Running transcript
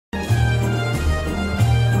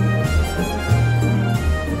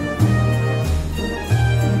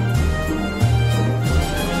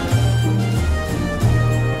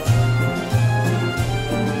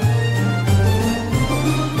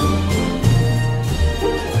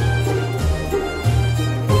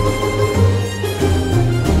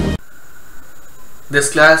This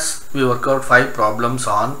class we work out 5 problems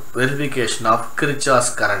on verification of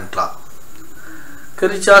Kirchhoff's current law.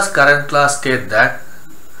 Kirchhoff's current law states that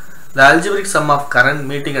the algebraic sum of current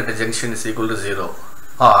meeting at a junction is equal to 0,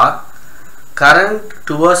 or current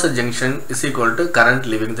towards a junction is equal to current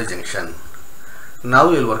leaving the junction. Now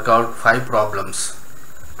we will work out 5 problems.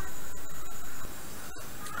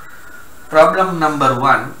 Problem number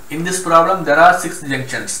 1. In this problem there are 6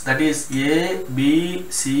 junctions, that is A, B,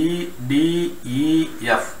 C, D, E,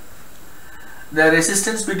 F. The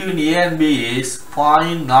resistance between A and B is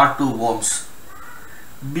 0.02 ohms.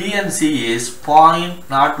 B and C is 0.01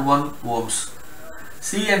 ohms.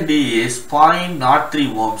 C and D is 0.03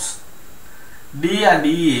 ohms. D and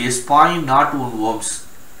E is 0.01 ohms.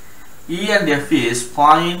 E and F is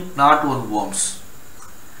 0.01 ohms.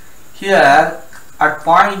 Here at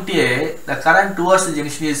point A, the current towards the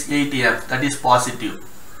junction is 8 amps, that is positive.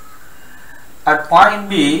 At point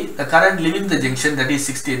B, the current leaving the junction, that is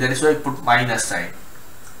 60, that is why I put minus sign.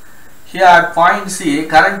 Here at point C,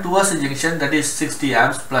 current towards the junction, that is 60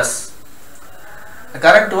 amps plus. The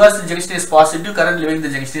current towards the junction is positive, current leaving the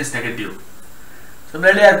junction is negative.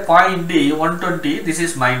 Similarly at point D, 120, this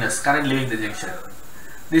is minus, current leaving the junction.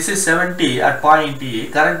 This is 70 at point E,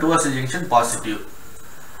 current towards the junction positive.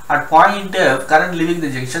 At point F, current leaving the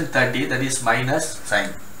junction 30, that is minus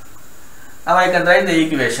sign. Now I can write the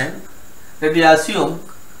equation. Let me assume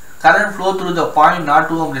current flow through the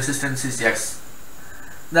 0.02 ohm resistance is X.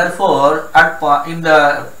 Therefore, in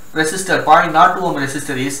the resistor, 0.02 ohm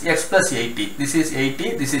resistor is X plus 80. This is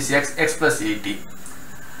 80, this is X, X plus 80.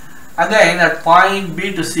 Again at point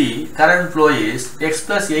B to C, current flow is X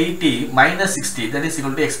plus 80 minus 60, that is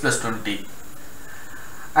equal to X plus 20.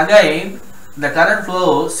 Again, the current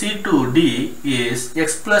flow C to D is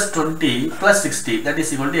X plus 20 plus 60, that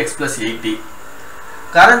is equal to X plus 80.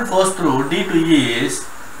 Current flows through D to E is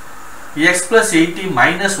X plus 80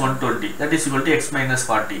 minus 120, that is equal to X minus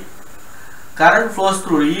 40. Current flows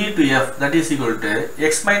through E to F, that is equal to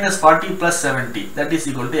X minus 40 plus 70, that is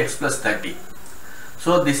equal to X plus 30.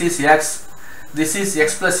 So this is X, this is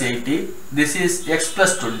X plus 80, this is X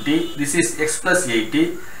plus 20, this is X plus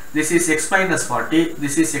 80, this is X minus 40,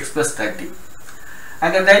 this is X plus 30. I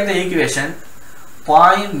can write the equation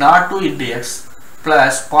 0.02 into X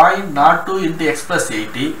plus 0.02 into X plus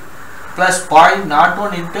 80 plus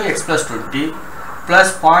 0.01 into X plus 20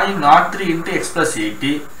 plus 0.03 into X plus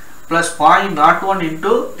 80 plus 0.01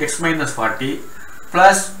 into X minus 40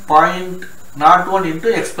 plus 0.01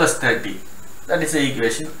 into X plus 30. That is the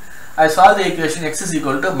equation. I solve the equation. X is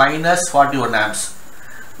equal to minus 41 amps.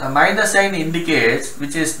 The minus sign indicates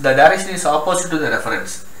which is the direction is opposite to the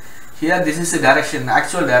reference. Here this is the direction,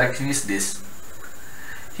 actual direction is this.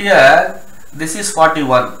 Here this is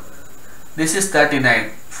 41, this is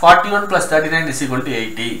 39. 41 plus 39 is equal to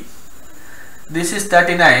 80. This is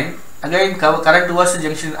 39. Again current towards the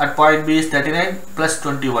junction at point B is 39 plus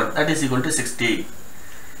 21, that is equal to 60.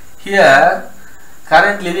 Here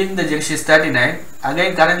current leaving the junction is 39.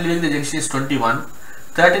 Again current leaving the junction is 21.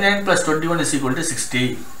 39 plus 21 is equal to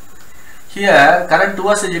 60. Here current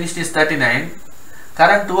towards the junction is 39.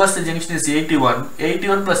 Current towards the junction is 81.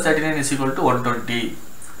 81 plus 39 is equal to 120.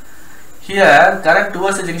 Here current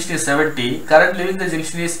towards the junction is 70. Current leaving the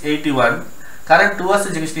junction is 81. Current towards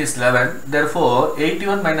the junction is 11. Therefore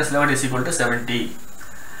 81 minus 11 is equal to 70.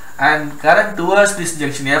 And current towards this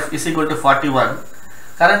junction F is equal to 41.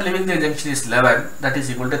 Current leaving the junction is 11. That is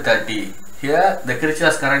equal to 30. Here the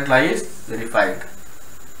Kirchhoff's current law is verified.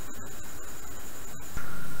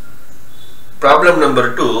 Problem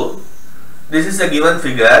number 2. This is a given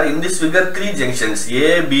figure. In this figure 3 junctions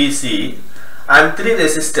A, B, C and 3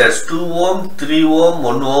 resistors 2 ohm, 3 ohm,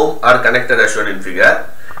 1 ohm are connected as shown in figure.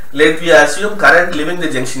 Let me assume current leaving the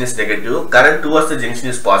junction is negative, current towards the junction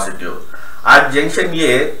is positive. At junction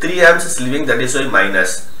A 3 amps is leaving, that is why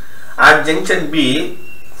minus. At junction B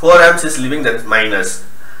 4 amps is leaving, that is minus.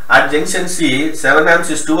 At junction C 7 amps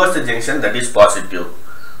is towards the junction, that is positive.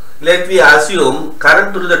 Let me assume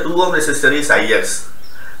current through the 2 ohm resistor is Ix.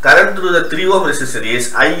 Current through the 3 ohm resistor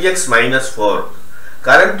is Ix minus 4.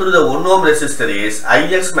 Current through the 1 ohm resistor is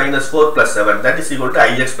Ix minus 4 plus 7, that is equal to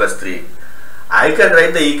Ix plus 3. I can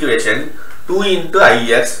write the equation 2 into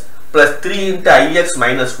Ix plus 3 into Ix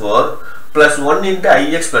minus 4 plus 1 into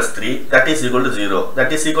Ix plus 3, that is equal to 0.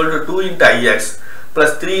 That is equal to 2 into Ix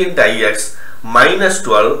plus 3 into Ix minus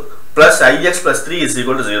 12 plus Ix plus 3 is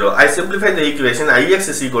equal to 0. I simplify the equation. Ix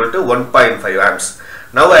is equal to 1.5 amps.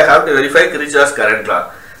 Now I have to verify Kirchhoff's current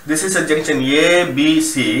law. This is a junction A, B,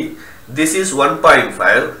 C. This is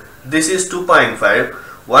 1.5. This is 2.5.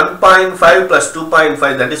 1.5 plus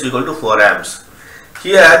 2.5, that is equal to 4 amps.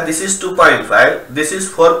 Here this is 2.5, this is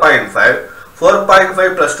 4.5.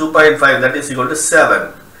 4.5 plus 2.5, that is equal to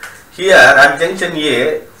 7. Here at junction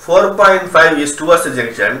A, 4.5 is towards the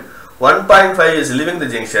junction, 1.5 is leaving the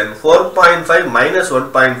junction. 4.5 minus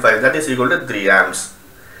 1.5, that is equal to 3 amps.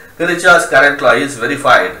 Kirchhoff's current law is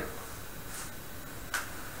verified.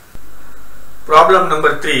 Problem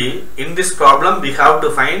number 3. In this problem we have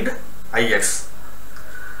to find Ix.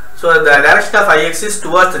 So the direction of Ix is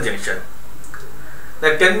towards the junction.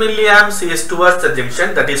 The 10 milliamps is towards the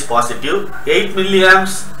junction, that is positive. 8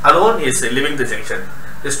 milliamps alone is leaving the junction.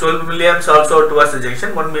 This 12 milliamps also towards the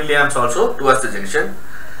junction, 1 milliamps also towards the junction.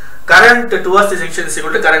 Current towards the junction is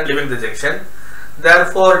equal to current leaving the junction.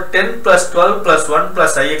 Therefore 10 plus 12 plus 1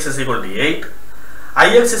 plus Ix is equal to 8.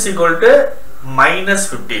 Ix is equal to minus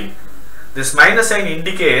 15. This minus sign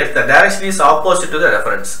indicates the direction is opposite to the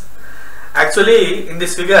reference. Actually in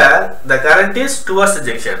this figure the current is towards the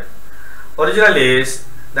junction. Original is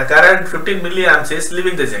the current 15 milliamps is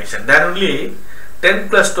leaving the junction. Then only 10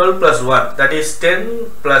 plus 12 plus 1, that is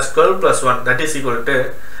 10 plus 12 plus 1, that is equal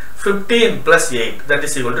to 15 plus 8, that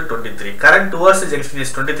is equal to 23. Current towards the junction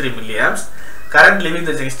is 23 milliamps. Current leaving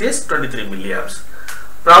the junction is 23 milliamps.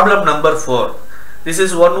 Problem number 4. This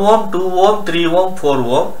is 1 ohm, 2 ohm, 3 ohm, 4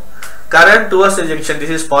 ohm. Current towards the junction, this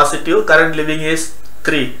is positive. Current leaving is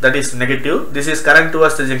 3, that is negative. This is current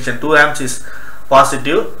towards the junction, 2 amps is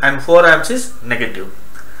positive and 4 amps is negative.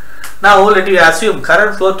 Now let me assume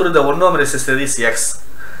current flow through the 1 ohm resistor is X.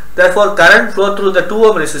 Therefore current flow through the 2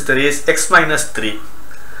 ohm resistor is X minus 3.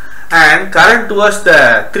 And current towards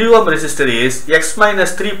the 3 ohm resistor is X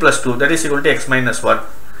minus 3 plus 2, that is equal to X minus 1.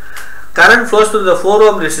 Current flows through the 4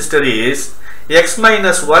 ohm resistor is X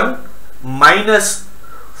minus 1 minus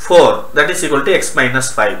 4, that is equal to X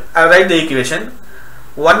minus 5. I write the equation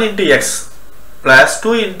 1 into X plus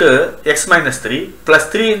 2 into X minus 3 plus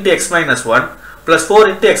 3 into X minus 1 plus 4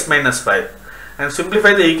 into X minus 5, and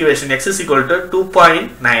simplify the equation. X is equal to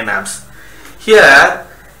 2.9 amps. Here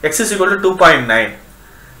X is equal to 2.9.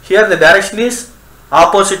 Here the direction is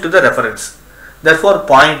opposite to the reference. Therefore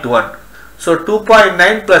 0.1. So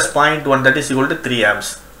 2.9 plus 0.1, that is equal to 3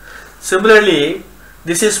 amps. Similarly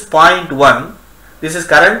this is 0.1. This is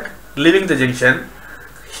current leaving the junction.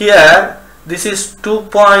 Here this is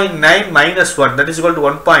 2.9 minus 1, that is equal to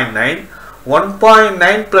 1.9.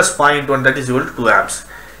 1.9 plus 0.1, that is equal to 2 amps.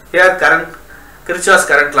 Here Kirchhoff's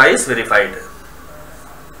current law is verified.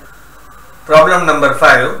 Problem number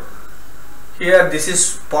 5. Here this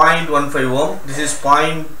is 0.15 ohm, this is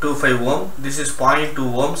 0.25 ohm, this is 0.2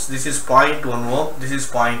 ohms, this is 0.1 ohm, this is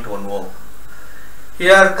 0.1 ohm.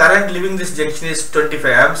 Here current leaving this junction is 25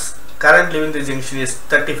 amps, current leaving the junction is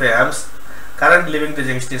 35 amps, current leaving the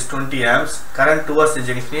junction is 20 amps, current towards the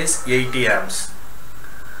junction is 80 amps.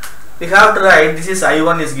 We have to write, this is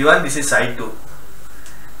I1 is given, this is I2.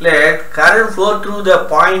 Let current flow through the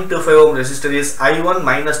 0.25 ohm resistor is I1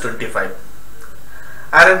 minus 25.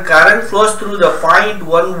 And current flows through the 0.1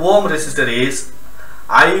 ohm resistor is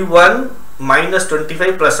I1 minus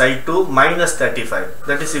 25 plus I2 minus 35.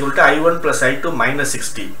 That is equal to I1 plus I2 minus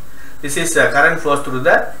 60. This is current flows through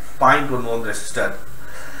the 0.1 ohm resistor.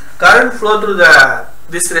 Current flow through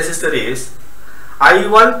this resistor is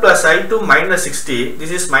I1 plus I2 minus 60,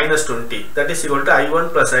 this is minus 20, that is equal to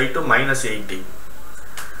I1 plus I2 minus 80.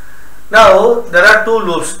 Now there are two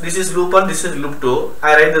loops, this is loop 1, this is loop 2.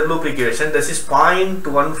 I write the loop equation. This is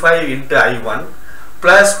 0.15 into I1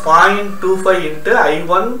 plus 0.25 into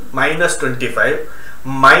I1 minus 25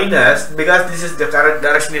 minus, because this is the current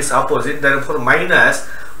direction is opposite, therefore minus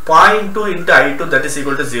 0.2 into I2, that is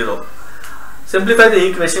equal to 0. Simplify the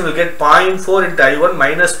equation, we will get 0.4 into I1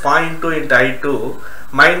 minus 0.2 into I2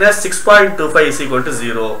 minus 6.25 is equal to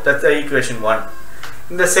 0. That's the equation 1.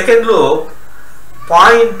 In the second loop,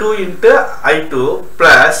 0.2 into I2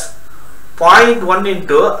 plus 0.1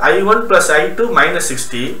 into I1 plus I2 minus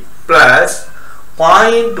 60 plus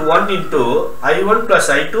 0.1 into I1 plus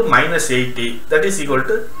I2 minus 80, that is equal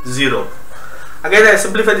to 0. Again I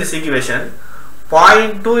simplify this equation.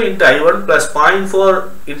 0.2 into I1 plus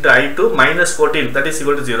 0.4 into I2 minus 14, that is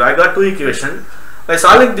equal to 0. I got two equations. By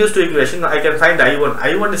solving these two equations, I can find I1.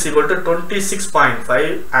 I1 is equal to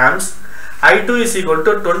 26.5 amps. I2 is equal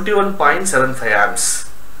to 21.75 amps.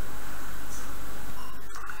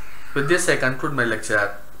 With this, I conclude my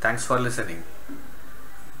lecture. Thanks for listening.